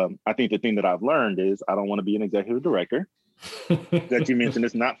I think the thing that I've learned is I don't want to be an executive director. That you mentioned,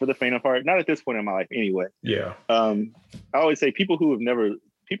 it's not for the faint of heart, not at this point in my life anyway. Yeah. I always say people who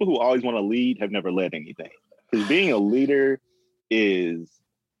always want to lead have never led anything. Because being a leader is,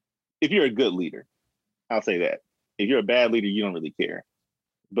 if you're a good leader, I'll say that. If you're a bad leader, you don't really care.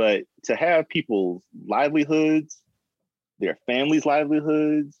 But to have people's livelihoods, their families'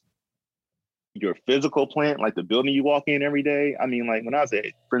 livelihoods, your physical plant, like the building you walk in every day. I mean, like when I was at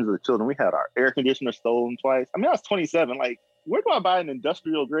Friends of the Children, we had our air conditioner stolen twice. I mean, I was 27. Like, where do I buy an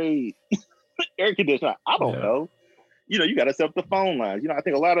industrial grade air conditioner? I don't know. You know, you got to set up the phone lines. You know, I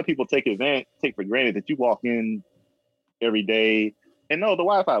think a lot of people take for granted that you walk in every day and no, the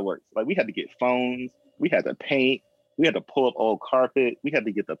Wi-Fi works. Like we had to get phones, we had to paint, we had to pull up old carpet, we had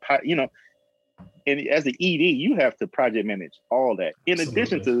to get the, you know, and as an ED, you have to project manage all that in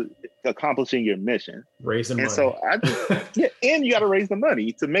addition to accomplishing your mission. Raising money. So and you got to raise the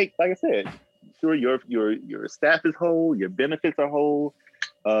money to make, like I said, sure your staff is whole, your benefits are whole,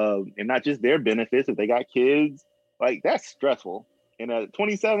 and not just their benefits. If they got kids, like that's stressful. And at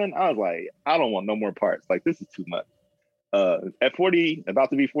 27, I was like, I don't want no more parts. Like this is too much. At 40,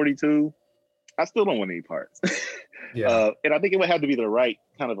 about to be 42, I still don't want any parts. And I think it would have to be the right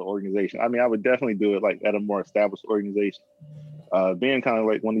kind of an organization. I mean, I would definitely do it like at a more established organization. Being kind of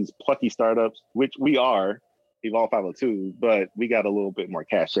like one of these plucky startups, which we are, Evolve 502, but we got a little bit more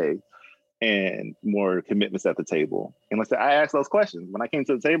cachet and more commitments at the table. And like I said, I asked those questions. When I came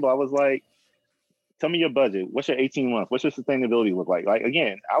to the table, I was like, tell me your budget. What's your 18 months? What's your sustainability look like? Like,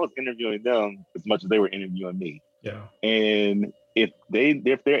 again, I was interviewing them as much as they were interviewing me. Yeah. And if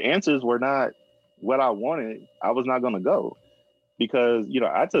their answers were not what I wanted, I was not going to go because, you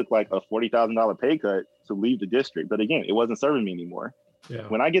know, I took like a $40,000 pay cut to leave the district. But again, it wasn't serving me anymore. Yeah.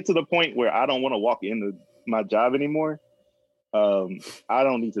 When I get to the point where I don't want to walk into my job anymore, I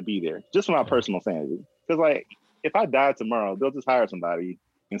don't need to be there just for my personal sanity. Because like, if I die tomorrow, they'll just hire somebody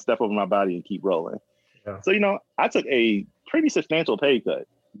and step over my body and keep rolling. Yeah. So, you know, I took a pretty substantial pay cut,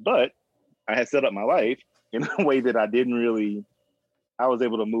 but I had set up my life in a way that I was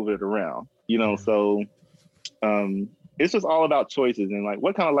able to move it around, you know? So it's just all about choices and like,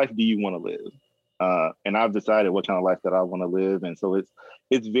 what kind of life do you want to live? And I've decided what kind of life that I want to live. And so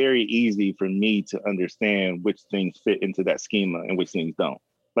it's very easy for me to understand which things fit into that schema and which things don't.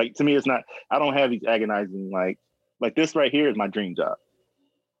 Like, to me, it's not, I don't have these agonizing, like this right here is my dream job.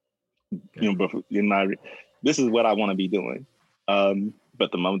 You know, but this is what I want to be doing.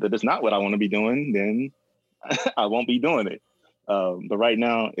 But the moment that it's not what I want to be doing, then I won't be doing it. But right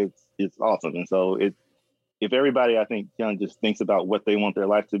now it's awesome. And so if everybody, I think, young just thinks about what they want their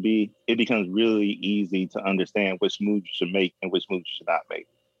life to be, it becomes really easy to understand which moves you should make and which moves you should not make.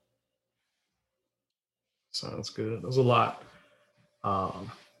 Sounds good. There's a lot.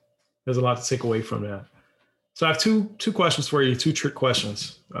 There's a lot to take away from that. So I have two questions for you, two trick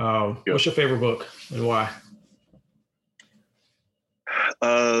questions. What's your favorite book and why?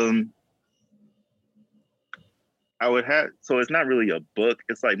 I would have, so it's not really a book.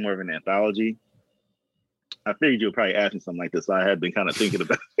 It's like more of an anthology. I figured you would probably ask me something like this. So I had been kind of thinking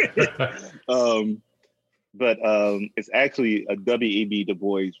about it. But it's actually a W.E.B. Du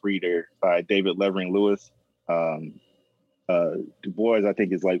Bois reader by David Levering Lewis. Du Bois, I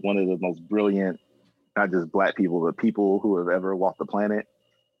think, is like one of the most brilliant, not just Black people, but people who have ever walked the planet.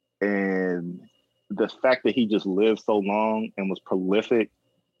 And the fact that he just lived so long and was prolific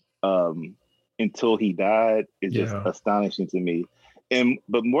until he died is just astonishing to me.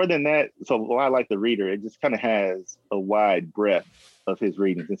 But more than that, so why I like the reader, it just kind of has a wide breadth of his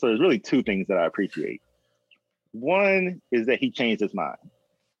readings. And so there's really two things that I appreciate. One is that he changed his mind.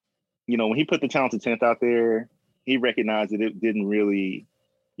 You know, when he put the Talented 10th out there, he recognized that it didn't really,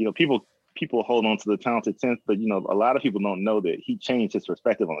 you know, people hold on to the Talented 10th, but, you know, a lot of people don't know that he changed his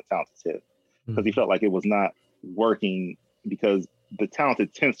perspective on the Talented 10th because he felt like it was not working because the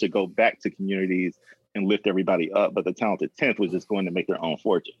Talented 10th should go back to communities and lift everybody up, but the Talented 10th was just going to make their own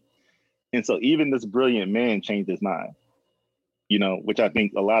fortune. And so even this brilliant man changed his mind, you know, which I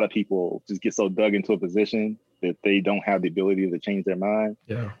think a lot of people just get so dug into a position that they don't have the ability to change their mind.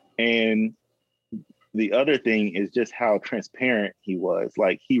 Yeah. And the other thing is just how transparent he was.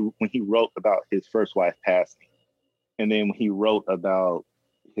 Like when he wrote about his first wife passing, and then when he wrote about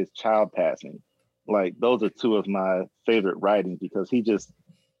his child passing, like those are two of my favorite writings because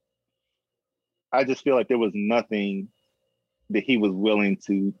I just feel like there was nothing that he was willing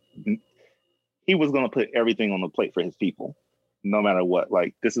to, he was going to put everything on the plate for his people, no matter what.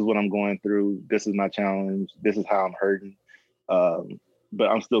 Like, this is what I'm going through. This is my challenge. This is how I'm hurting. But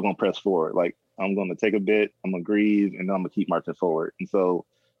I'm still going to press forward. Like, I'm going to take a bit, I'm going to grieve, and then I'm going to keep marching forward. And so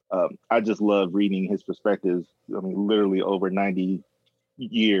I just love reading his perspectives. I mean, literally over 90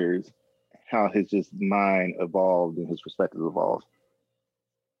 years, how his just mind evolved and his perspective evolved.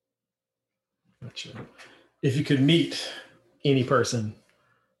 Gotcha. If you could meet any person,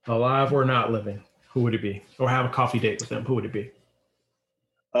 alive or not living, who would it be? Or have a coffee date with them, who would it be?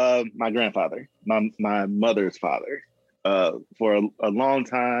 My grandfather, my mother's father. For a long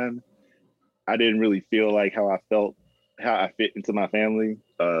time, I didn't really feel like how I fit into my family.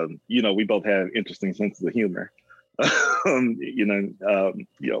 We both have interesting senses of humor.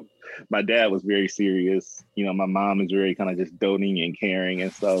 My dad was very serious. My mom is very kind of just doting and caring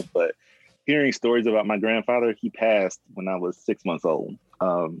and stuff. But hearing stories about my grandfather, he passed when I was 6 months old.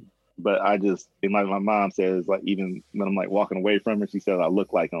 But I just, and my mom says, like, even when I'm like walking away from her, she says I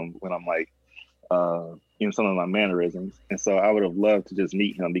look like him when I'm like, in some of my mannerisms. And so I would have loved to just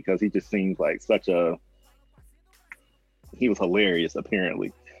meet him because he just seems like he was hilarious,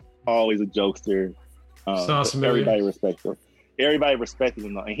 apparently. Always a jokester. Sounds familiar. Everybody respected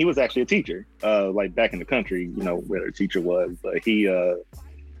him. And he was actually a teacher, like back in the country, where a teacher was. But he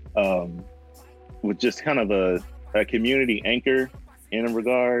was just kind of a community anchor in a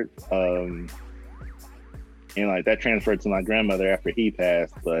regard. And like that transferred to my grandmother after he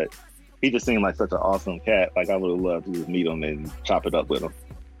passed. But he just seemed like such an awesome cat. Like I would have loved to just meet him and chop it up with him.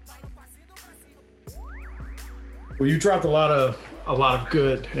 Well, you dropped a lot of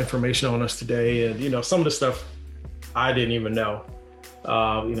good information on us today, and some of the stuff I didn't even know.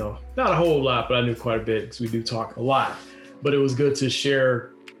 Not a whole lot, but I knew quite a bit because we do talk a lot. But it was good to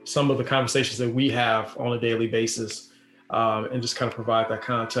share some of the conversations that we have on a daily basis, and just kind of provide that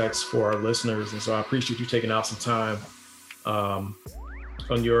context for our listeners. And so I appreciate you taking out some time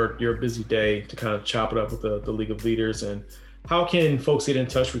on your busy day to kind of chop it up with the League of Leaders. And how can folks get in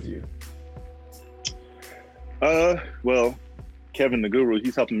touch with you? Well, Kevin the Guru,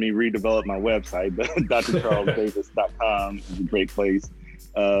 he's helping me redevelop my website, but drcharlesdavis.com is a great place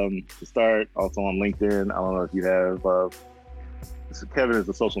to start. Also on LinkedIn. I don't know if you have, so Kevin is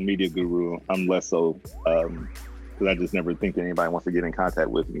a social media guru. I'm less so, because I just never think that anybody wants to get in contact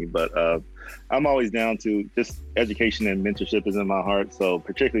with me, but I'm always down to just education and mentorship is in my heart. So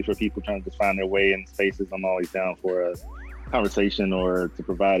particularly for people trying to just find their way in spaces, I'm always down for a conversation or to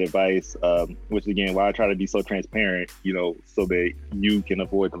provide advice, which again, why I try to be so transparent, so that you can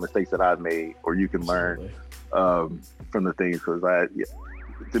avoid the mistakes that I've made, or you can learn from the things. Because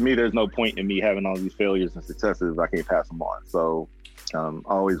to me, there's no point in me having all these failures and successes if I can't pass them on. So I'm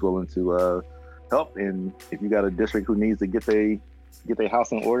always willing to help. And if you got a district who needs to get their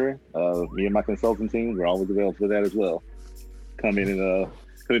house in order, me and my consulting team, we're always available for that as well. Come in and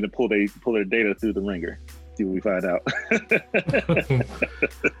pull their data through the ringer. See what we find out.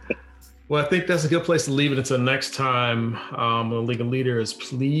 Well, I think that's a good place to leave it until next time. On the League of Leaders,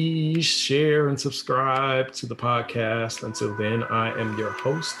 please share and subscribe to the podcast. Until then, I am your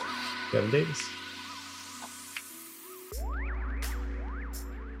host, Kevin Davis.